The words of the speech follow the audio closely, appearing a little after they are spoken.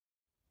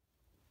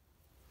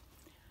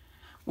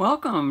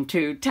Welcome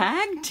to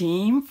Tag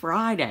Team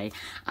Friday.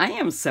 I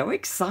am so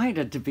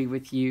excited to be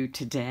with you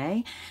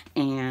today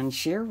and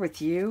share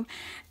with you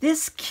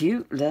this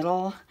cute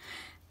little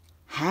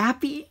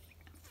happy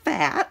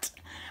fat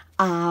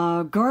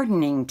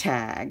gardening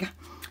tag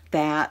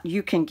that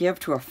you can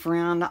give to a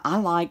friend. I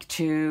like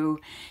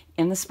to,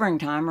 in the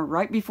springtime or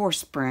right before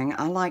spring,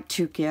 I like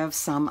to give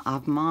some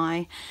of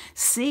my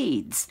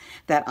seeds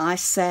that I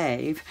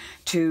save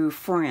to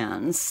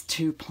friends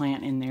to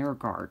plant in their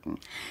garden.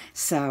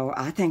 So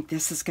I think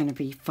this is going to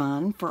be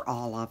fun for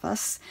all of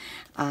us.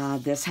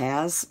 This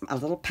has a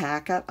little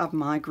packet of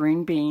my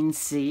green bean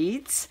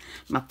seeds,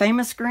 my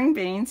famous green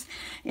beans.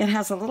 It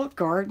has a little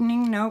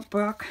gardening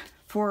notebook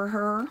for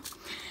her,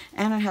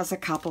 and it has a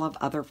couple of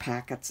other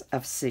packets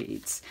of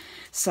seeds.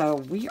 So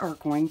we are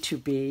going to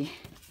be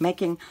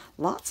making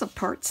lots of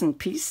parts and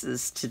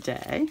pieces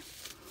today.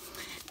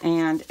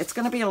 And it's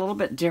going to be a little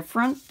bit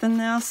different than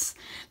this.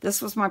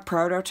 This was my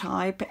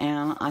prototype,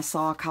 and I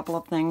saw a couple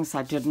of things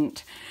I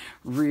didn't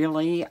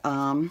really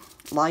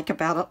like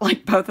about it.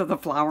 Like both of the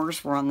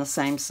flowers were on the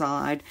same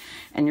side,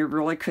 and you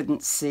really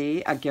couldn't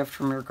see a gift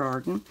from your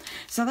garden.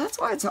 So that's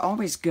why it's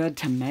always good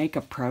to make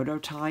a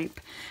prototype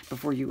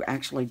before you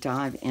actually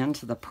dive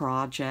into the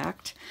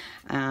project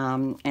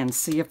and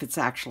see if it's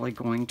actually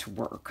going to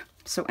work.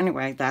 So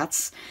anyway,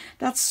 that's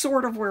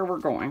sort of where we're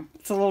going.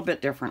 It's a little bit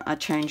different. I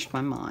changed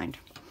my mind.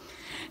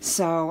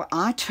 So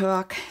I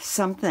took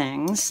some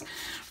things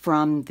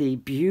from the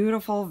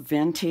beautiful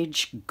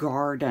vintage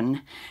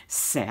garden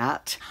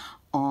set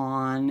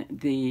on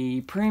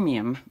the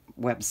premium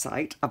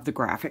website of the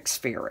Graphics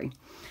Fairy.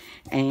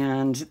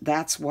 And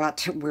that's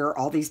where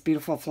all these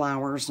beautiful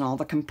flowers and all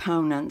the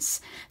components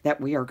that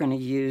we are going to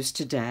use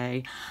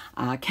today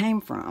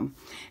came from.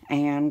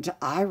 And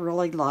I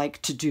really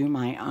like to do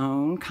my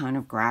own kind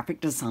of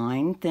graphic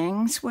design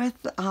things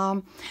with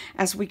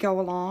as we go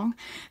along.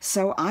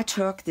 So I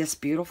took this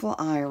beautiful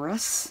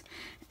iris,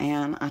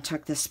 and I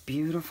took this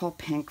beautiful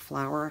pink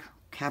flower,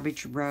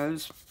 cabbage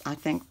rose, I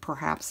think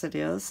perhaps it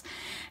is,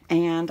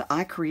 and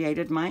I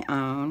created my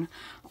own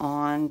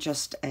on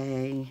just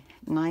a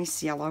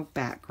nice yellow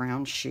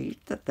background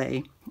sheet that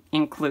they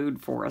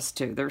include for us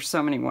too. There's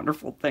so many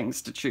wonderful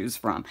things to choose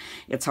from.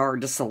 It's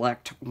hard to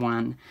select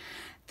one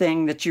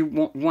thing that you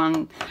want,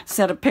 one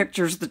set of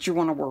pictures that you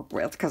want to work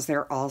with, because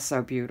they're all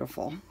so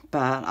beautiful.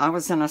 But I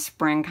was in a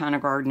spring kind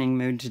of gardening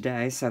mood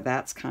today, so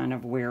that's kind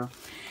of where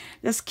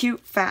this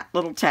cute fat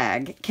little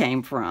tag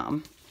came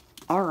from.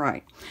 All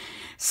right,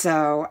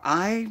 so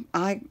I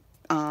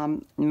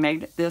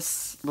made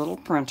this little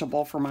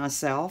printable for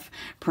myself,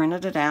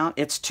 printed it out.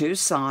 It's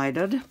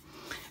two-sided,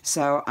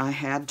 so I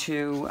had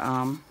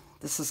to,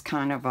 this is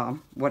kind of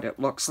what it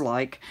looks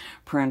like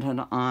printed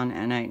on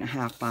an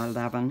 8.5 by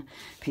 11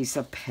 piece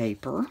of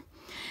paper.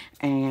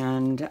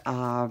 And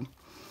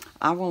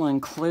I will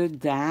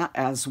include that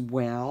as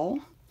well.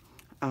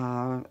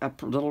 A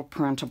little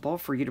printable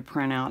for you to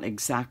print out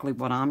exactly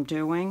what I'm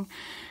doing,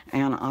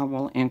 and I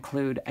will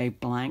include a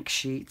blank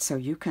sheet so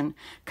you can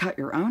cut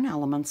your own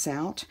elements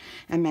out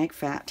and make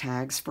fat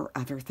tags for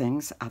other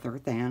things other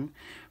than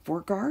for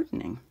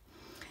gardening.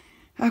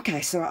 Okay,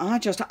 so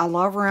I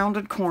love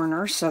rounded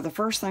corners, so the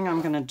first thing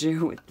I'm going to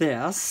do with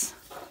this,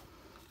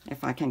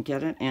 if I can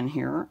get it in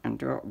here and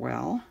do it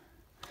well,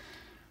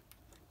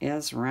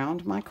 is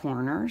round my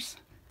corners.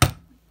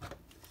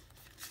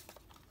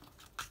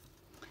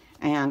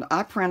 And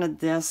I printed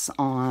this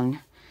on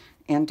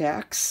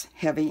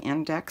heavy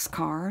index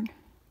card,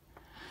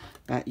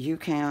 but you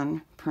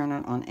can print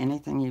it on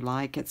anything you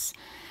like. It's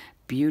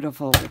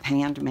beautiful with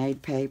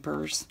handmade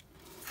papers.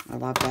 I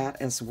love that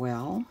as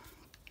well.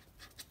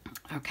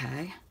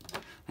 Okay,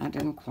 that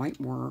didn't quite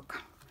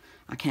work.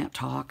 I can't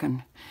talk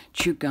and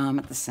chew gum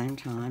at the same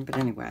time, but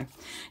anyway,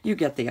 you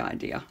get the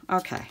idea.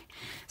 Okay,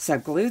 so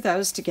glue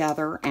those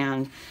together,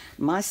 and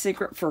my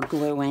secret for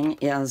gluing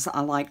is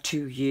I like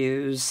to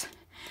use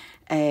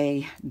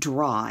a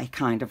dry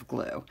kind of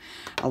glue.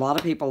 A lot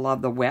of people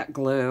love the wet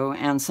glue,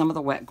 and some of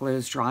the wet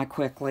glues dry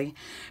quickly,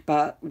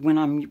 but when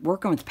I'm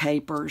working with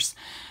papers,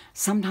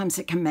 sometimes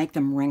it can make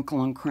them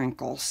wrinkle and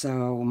crinkle.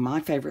 So my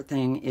favorite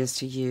thing is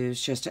to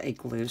use just a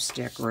glue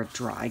stick or a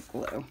dry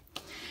glue.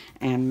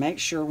 And make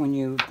sure when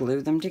you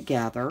glue them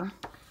together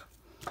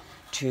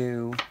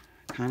to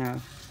kind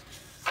of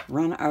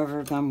run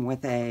over them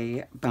with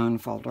a bone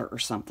folder or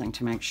something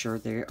to make sure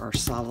they are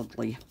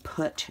solidly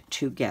put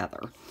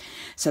together.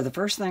 So the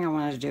first thing I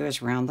want to do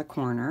is round the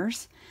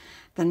corners.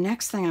 The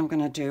next thing I'm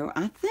going to do,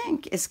 I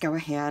think, is go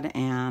ahead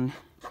and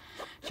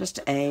just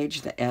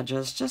age the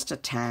edges just a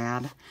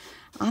tad.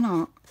 I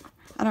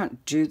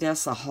don't do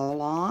this a whole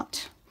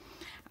lot.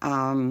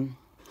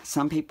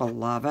 Some people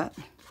love it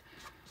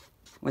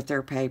with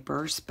their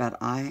papers, but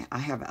I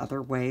have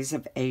other ways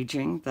of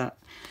aging that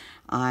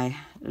I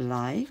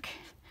like.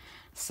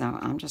 So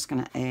I'm just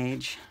going to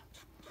age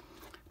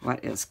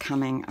what is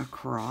coming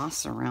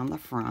across around the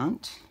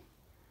front.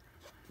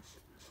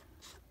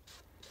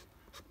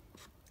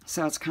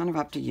 So it's kind of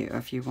up to you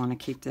if you want to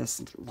keep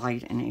this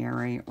light and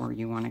airy or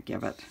you want to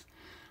give it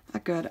a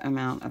good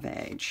amount of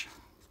age.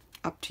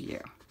 Up to you.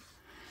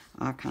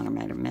 I kind of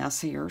made a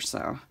mess here,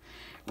 so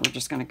we're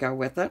just going to go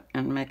with it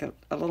and make it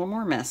a little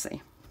more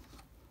messy.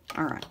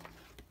 All right.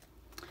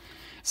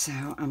 So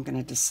I'm going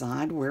to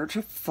decide where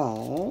to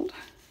fold.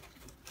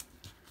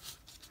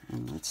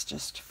 And let's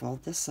just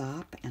fold this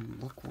up and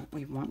look what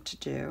we want to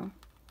do.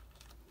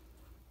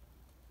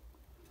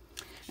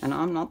 And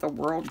I'm not the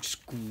world's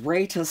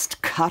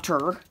greatest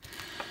cutter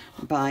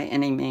by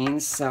any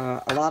means,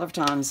 so a lot of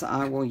times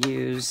I will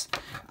use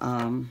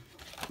my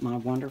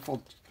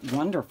wonderful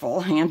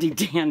handy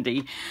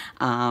dandy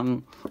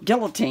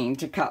guillotine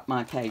to cut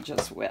my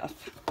pages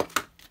with.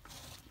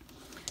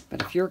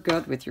 But if you're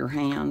good with your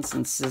hands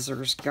and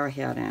scissors, go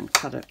ahead and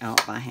cut it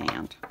out by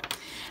hand.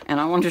 And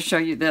I want to show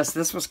you this.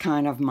 This was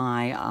kind of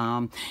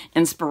my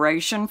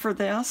inspiration for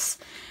this.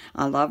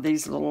 I love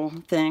these little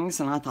things,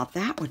 and I thought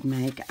that would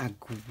make a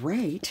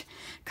great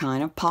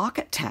kind of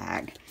pocket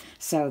tag.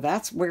 So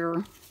that's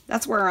where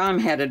I'm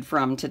headed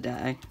from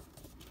today.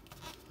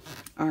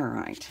 All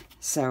right.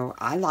 So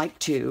I like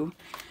to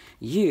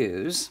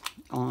use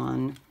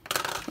on,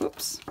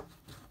 oops,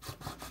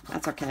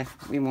 that's okay.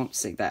 We won't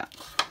see that.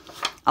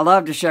 I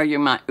love to show you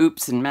my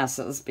oops and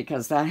messes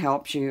because that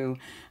helps you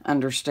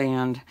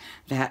understand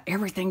that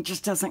everything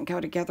just doesn't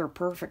go together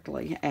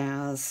perfectly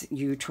as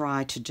you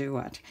try to do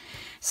it.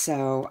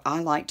 So I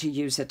like to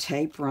use a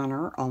tape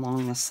runner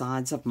along the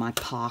sides of my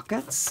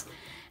pockets.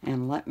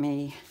 And let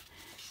me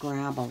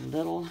grab a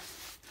little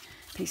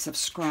piece of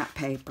scrap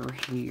paper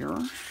here,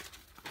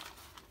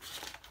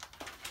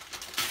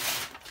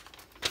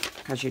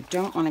 because you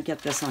don't want to get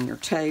this on your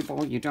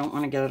table. You don't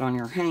want to get it on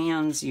your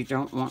hands. You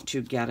don't want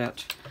to get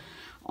it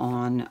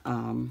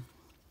on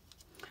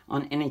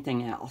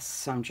anything else.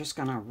 So I'm just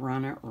going to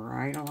run it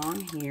right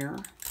along here,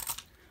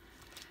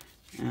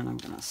 and I'm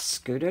going to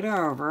scoot it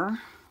over,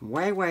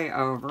 way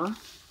over,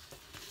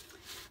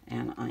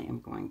 and I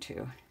am going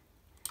to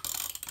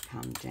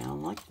come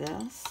down like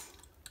this.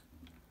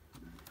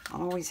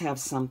 Always have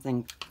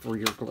something for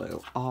your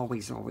glue.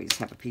 Always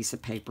have a piece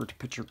of paper to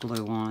put your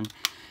glue on,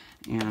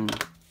 and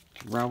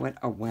throw it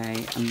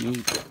away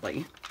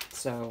immediately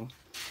so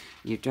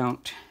you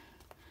don't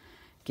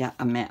get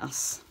a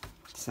mess.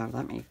 So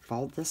let me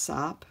fold this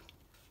up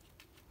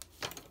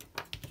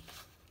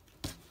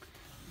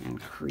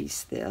and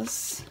crease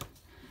this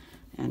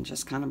and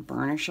just kind of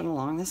burnish it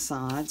along the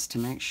sides to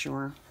make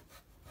sure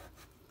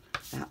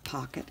that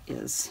pocket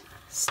is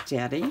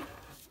steady.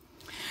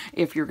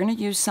 If you're going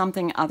to use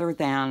something other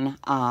than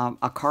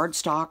a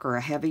cardstock or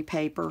a heavy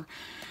paper,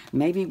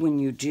 maybe when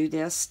you do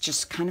this,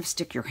 just kind of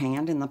stick your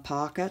hand in the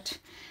pocket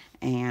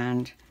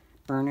and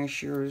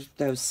burnish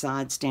those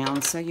sides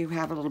down so you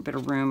have a little bit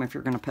of room if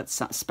you're going to put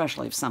some,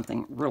 especially if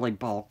something really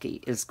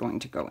bulky is going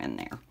to go in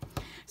there.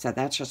 So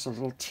that's just a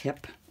little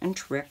tip and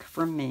trick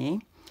from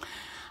me.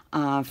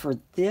 For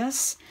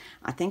this,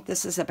 I think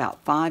this is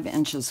about 5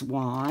 inches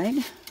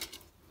wide.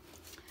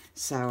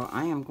 So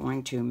I am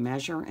going to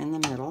measure in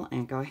the middle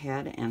and go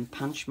ahead and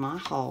punch my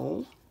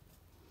hole.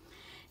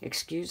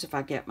 Excuse if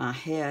I get my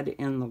head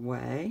in the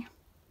way.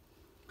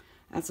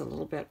 That's a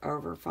little bit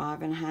over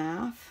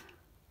 5.5.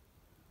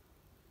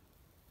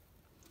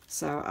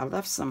 So I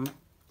left some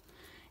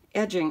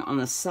edging on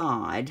the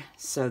side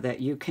so that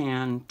you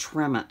can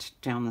trim it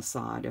down the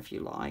side if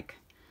you like.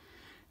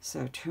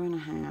 So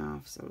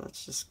 2.5, so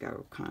let's just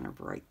go kind of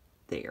right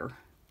there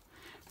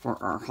for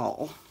our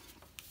hole.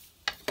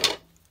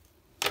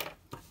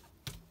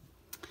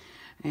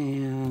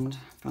 And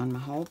find my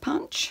hole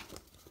punch.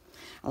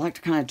 I like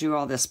to kind of do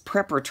all this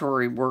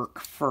preparatory work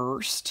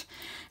first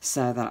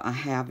so that I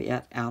have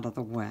it out of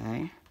the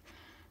way.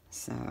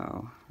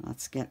 So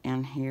let's get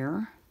in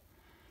here.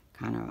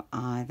 Kind of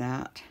eye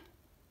that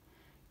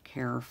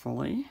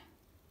carefully.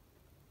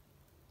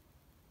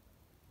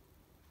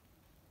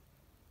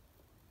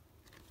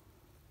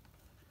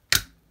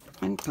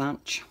 And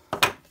punch.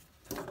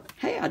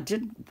 Hey, I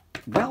did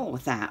well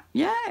with that.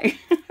 Yay!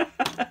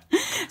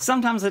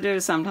 Sometimes I do,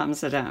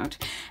 sometimes I don't.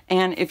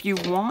 And if you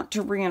want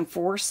to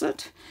reinforce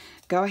it,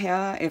 go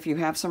ahead. If you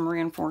have some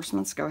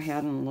reinforcements, go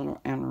ahead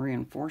and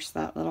reinforce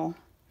that little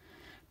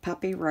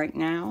puppy right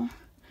now,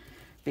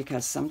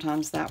 because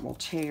sometimes that will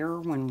tear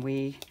when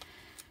we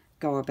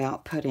go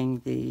about putting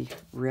the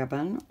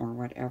ribbon or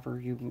whatever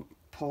you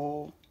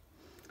pull,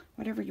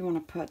 whatever you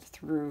want to put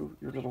through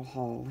your little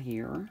hole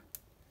here.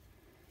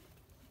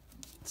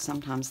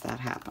 Sometimes that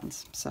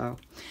happens. So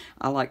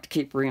I like to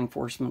keep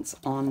reinforcements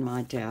on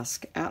my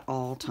desk at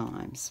all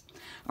times.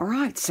 All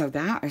right, so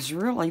that is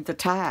really the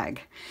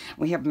tag.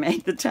 We have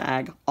made the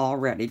tag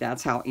already.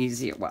 That's how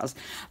easy it was.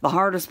 The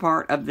hardest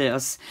part of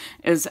this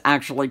is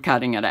actually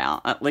cutting it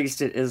out. At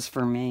least it is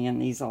for me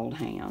and these old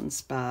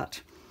hands.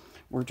 But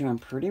we're doing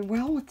pretty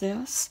well with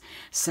this.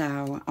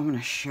 So I want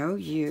to show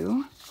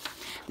you.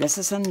 This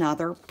is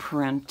another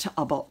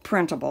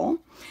printable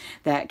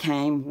that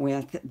came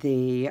with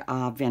the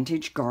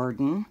Vintage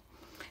Garden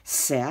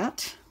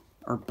set,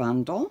 or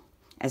bundle,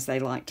 as they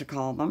like to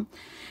call them.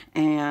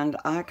 And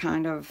I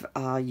kind of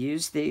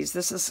use these.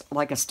 This is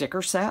like a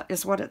sticker set,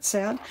 is what it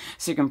said.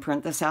 So you can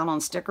print this out on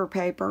sticker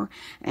paper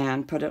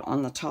and put it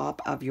on the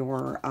top of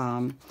your,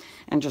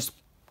 and just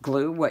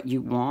glue what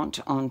you want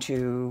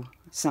onto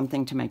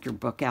something to make your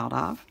book out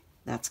of.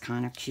 That's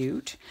kind of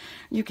cute.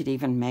 You could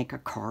even make a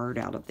card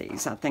out of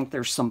these. I think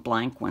there's some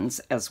blank ones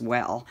as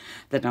well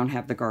that don't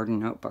have the garden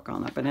notebook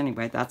on it. But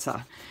anyway, that's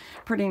a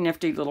pretty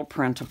nifty little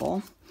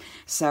printable.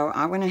 So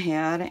I went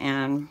ahead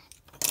and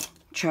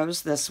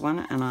chose this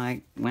one, and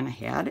I went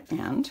ahead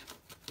and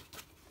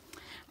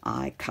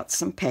I cut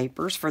some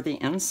papers for the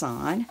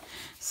inside.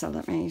 So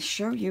let me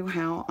show you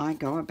how I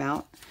go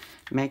about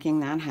making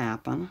that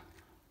happen.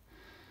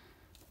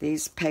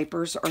 These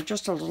papers are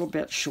just a little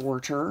bit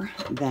shorter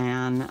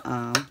than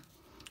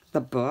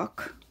the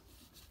book,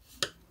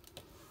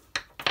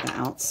 the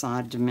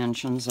outside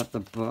dimensions of the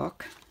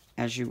book,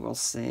 as you will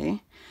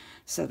see.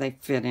 So they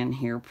fit in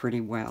here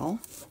pretty well.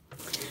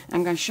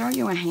 I'm going to show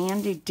you a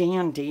handy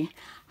dandy,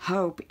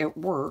 hope it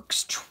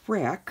works,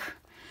 trick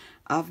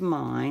of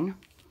mine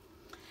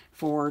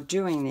for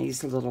doing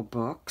these little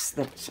books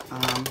that,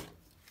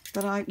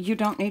 you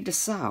don't need to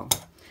sew.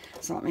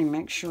 So let me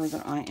make sure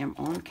that I am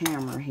on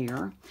camera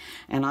here.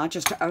 And I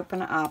just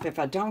open it up. If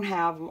I don't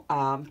have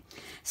a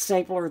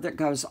stapler that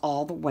goes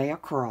all the way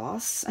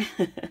across,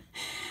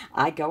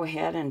 I go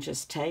ahead and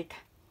just take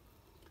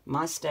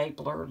my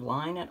stapler,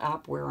 line it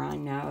up where I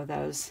know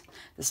the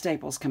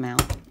staples come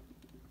out,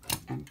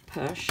 and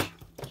push.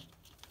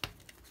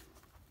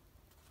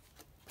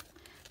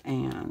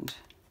 And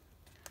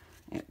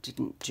it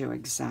didn't do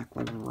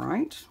exactly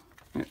right.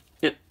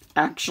 It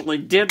actually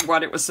did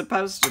what it was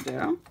supposed to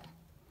do.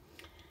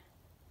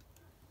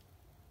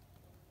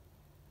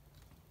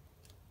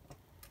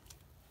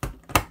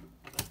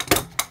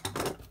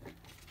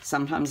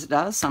 Sometimes it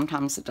does,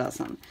 sometimes it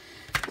doesn't.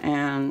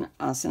 And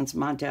since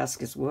my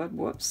desk is wood,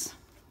 whoops,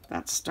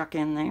 that's stuck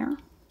in there.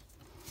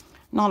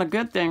 Not a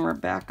good thing,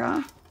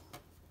 Rebecca.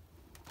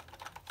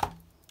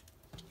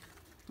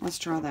 Let's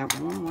try that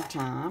one more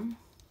time.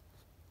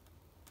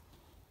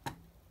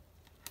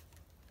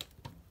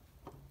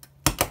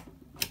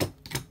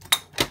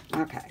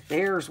 Okay,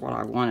 there's what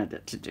I wanted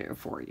it to do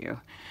for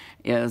you,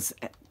 is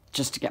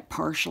just to get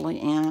partially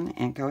in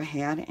and go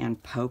ahead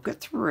and poke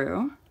it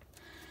through.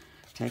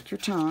 Take your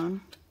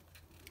time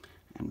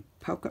and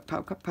poke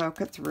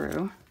it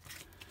through.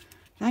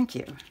 Thank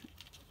you.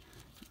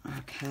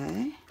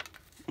 Okay,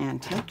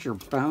 and take your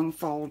bone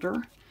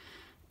folder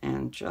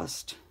and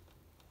just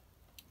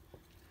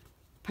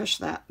push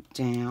that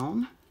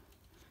down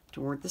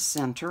toward the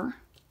center.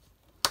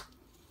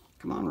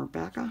 Come on,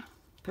 Rebecca,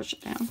 push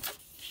it down.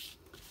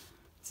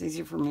 It's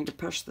easier for me to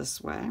push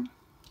this way.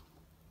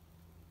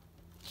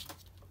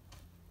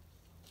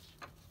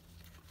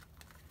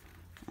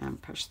 And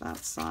push that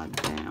side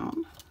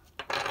down.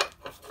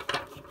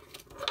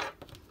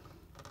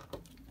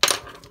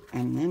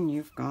 And then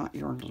you've got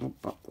your little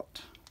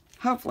booklet.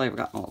 Hopefully I've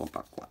got a little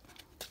booklet.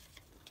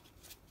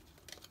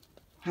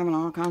 Having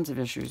all kinds of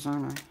issues,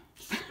 aren't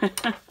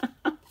I?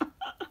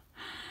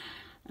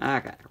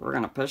 Okay, we're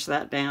going to push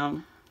that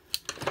down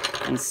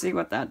and see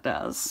what that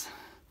does.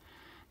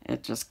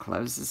 It just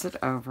closes it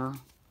over.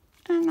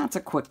 And that's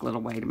a quick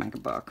little way to make a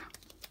book.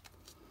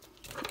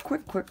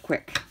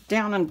 Quick.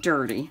 Down and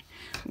dirty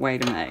way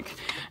to make.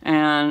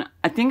 And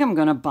I think I'm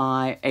going to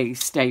buy a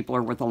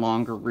stapler with a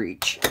longer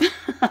reach.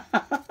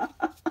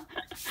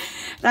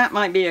 That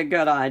might be a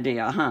good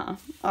idea, huh?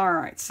 All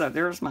right, so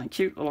there's my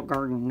cute little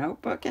garden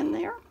notebook in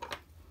there.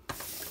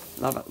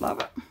 Love it, love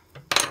it.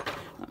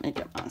 Let me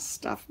get my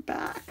stuff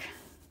back.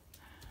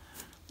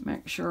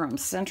 Make sure I'm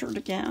centered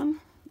again.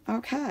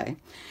 Okay,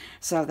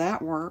 so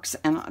that works.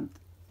 And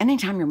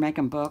anytime you're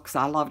making books,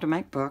 I love to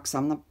make books.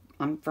 I'm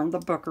from the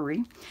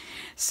bookery,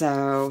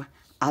 so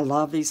I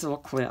love these little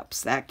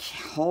clips. That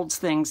holds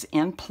things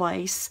in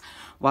place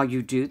while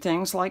you do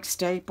things like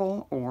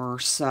staple or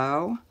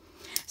sew.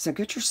 So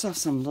get yourself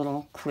some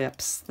little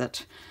clips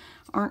that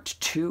aren't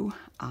too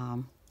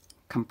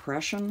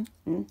compression,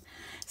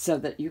 so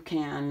that you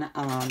can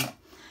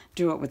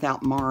do it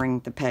without marring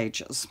the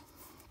pages.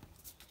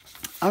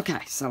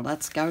 Okay, so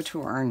let's go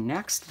to our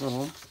next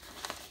little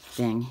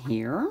thing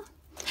here.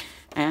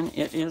 And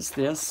it is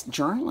this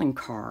journaling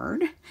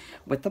card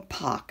with a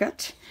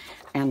pocket.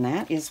 And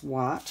that is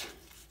what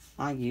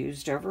I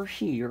used over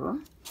here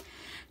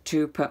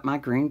to put my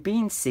green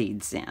bean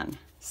seeds in.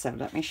 So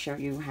let me show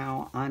you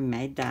how I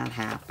made that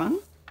happen.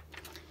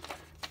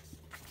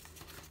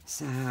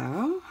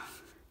 So.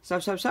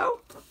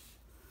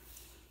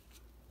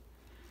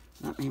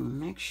 Let me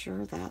make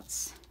sure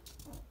that's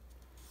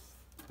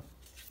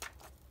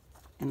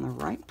in the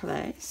right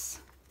place.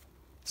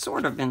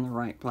 Sort of in the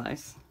right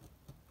place.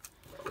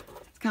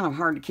 It's kind of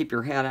hard to keep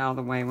your head out of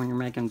the way when you're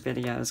making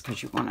videos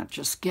because you want to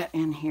just get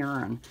in here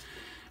and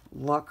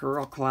look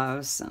real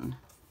close, and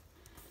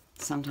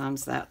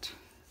sometimes that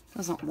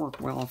doesn't work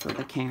well for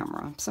the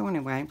camera. So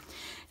anyway,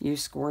 you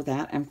score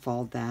that and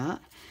fold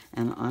that,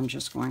 and I'm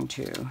just going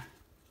to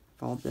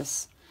fold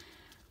this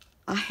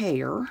a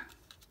hair,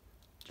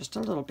 just a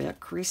little bit,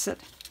 crease it,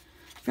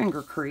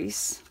 finger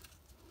crease.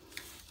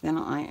 Then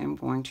I am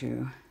going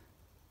to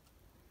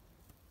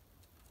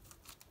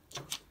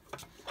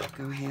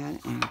go ahead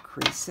and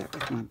crease it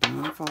with my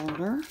bone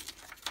folder.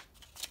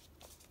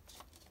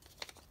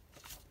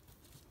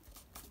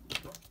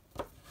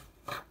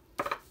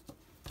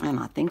 And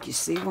I think you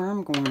see where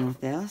I'm going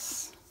with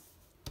this.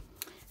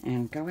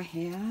 And go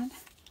ahead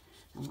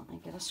and let me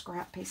get a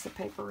scrap piece of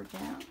paper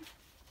again.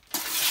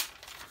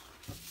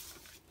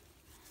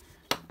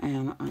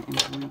 And I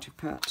am going to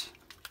put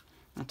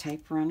my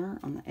tape runner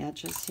on the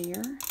edges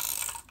here,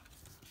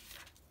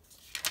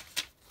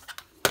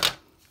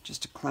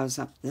 just to close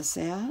up this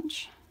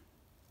edge.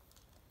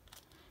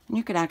 And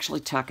you could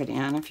actually tuck it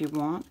in if you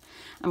want.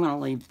 I'm going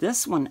to leave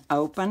this one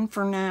open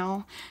for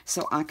now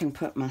so I can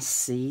put my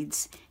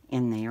seeds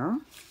in there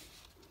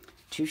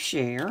to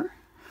share.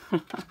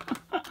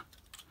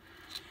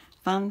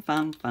 Fun,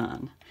 fun,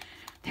 fun.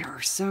 There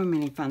are so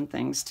many fun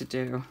things to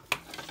do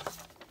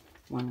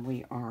when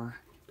we are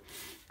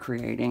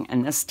creating.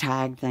 And this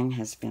tag thing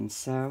has been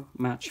so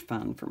much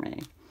fun for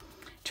me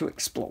to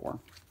explore.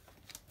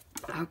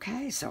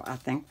 Okay, so I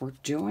think we're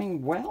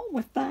doing well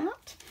with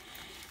that.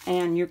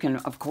 And you can,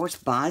 of course,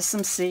 buy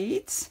some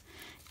seeds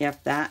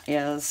if that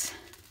is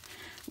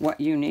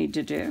what you need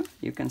to do.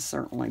 You can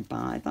certainly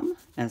buy them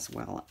as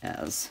well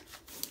as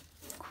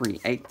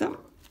create them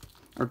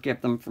or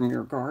get them from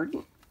your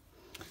garden.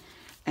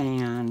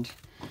 And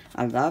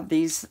I love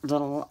these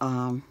little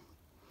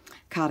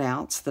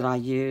cutouts that I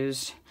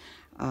used.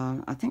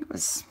 I think it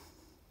was,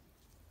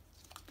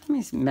 let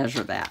me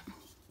measure that.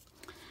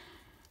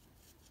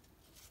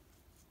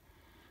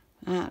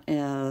 That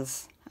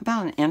is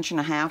about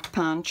 1.5 inch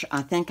punch.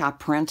 I think I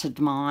printed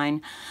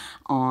mine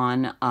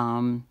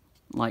on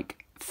like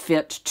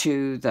fit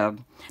to the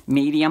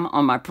medium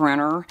on my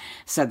printer,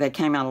 so they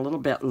came out a little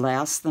bit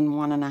less than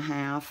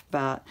 1.5,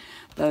 but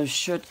those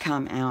should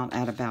come out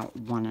at about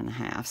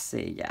 1.5.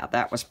 See, yeah,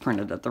 that was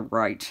printed at the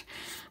right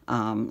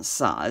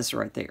size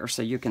right there,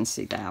 so you can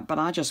see that. But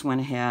I just went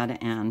ahead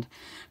and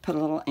put a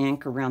little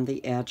ink around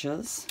the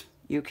edges.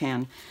 You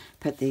can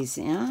put these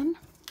in.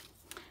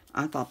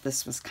 I thought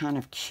this was kind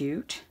of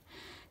cute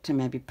to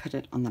maybe put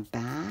it on the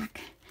back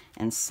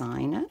and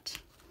sign it.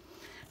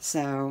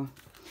 So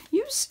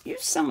use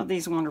some of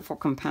these wonderful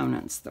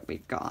components that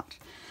we've got.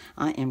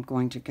 I am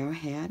going to go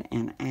ahead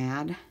and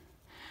add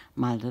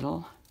my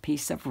little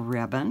piece of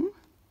ribbon.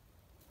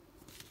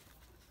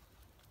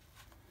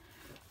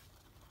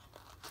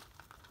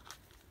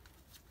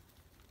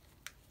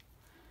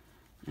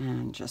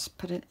 And just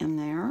put it in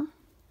there,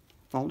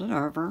 fold it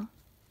over,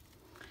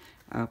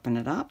 open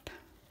it up,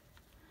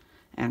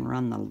 and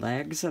run the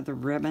legs of the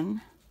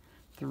ribbon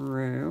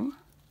through,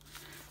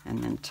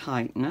 and then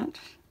tighten it,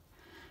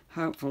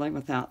 hopefully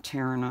without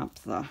tearing up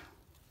the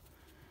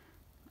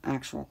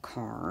actual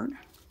card.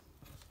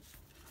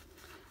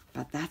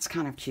 But that's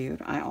kind of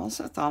cute. I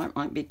also thought it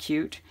might be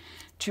cute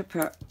to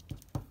put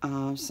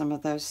some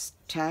of those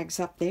tags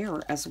up there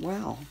as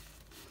well.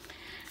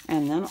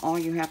 And then all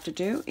you have to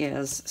do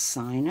is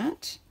sign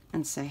it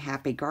and say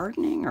happy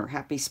gardening or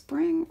happy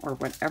spring or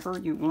whatever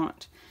you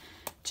want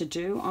to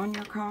do on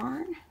your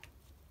card.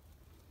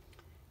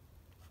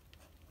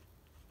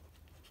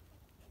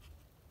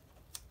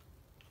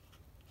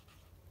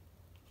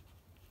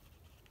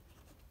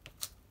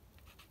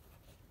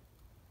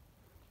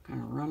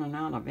 Kind of running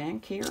out of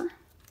ink here.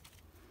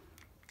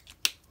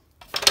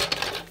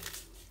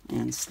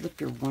 And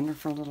slip your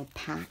wonderful little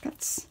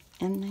packets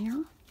in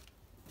there.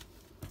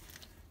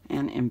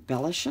 And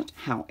embellish it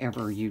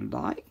however you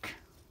like.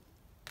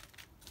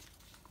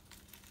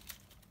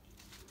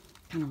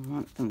 Kind of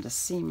want them to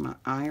see my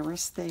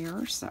iris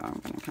there, so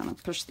I'm going to kind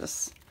of push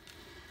this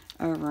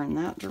over in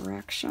that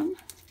direction.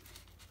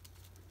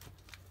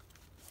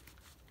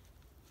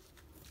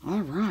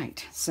 All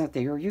right, so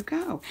there you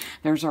go.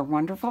 There's our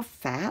wonderful,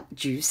 fat,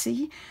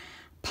 juicy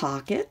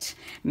pocket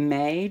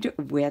made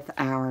with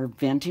our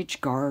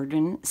vintage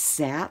garden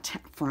set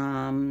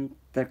from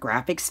the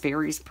Graphics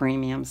Fairies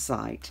Premium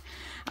site.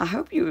 I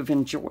hope you have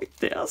enjoyed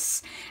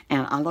this,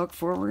 and I look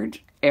forward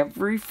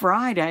every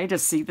Friday to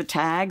see the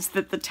tags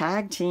that the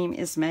tag team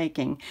is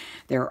making.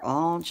 They're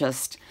all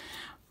just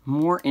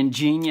more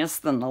ingenious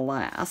than the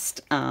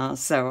last.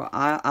 So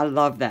I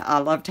love that. I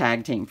love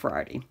Tag Team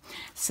Friday.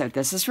 So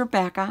this is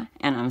Rebecca,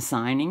 and I'm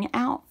signing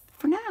out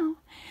for now.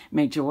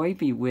 May joy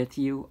be with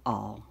you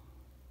all.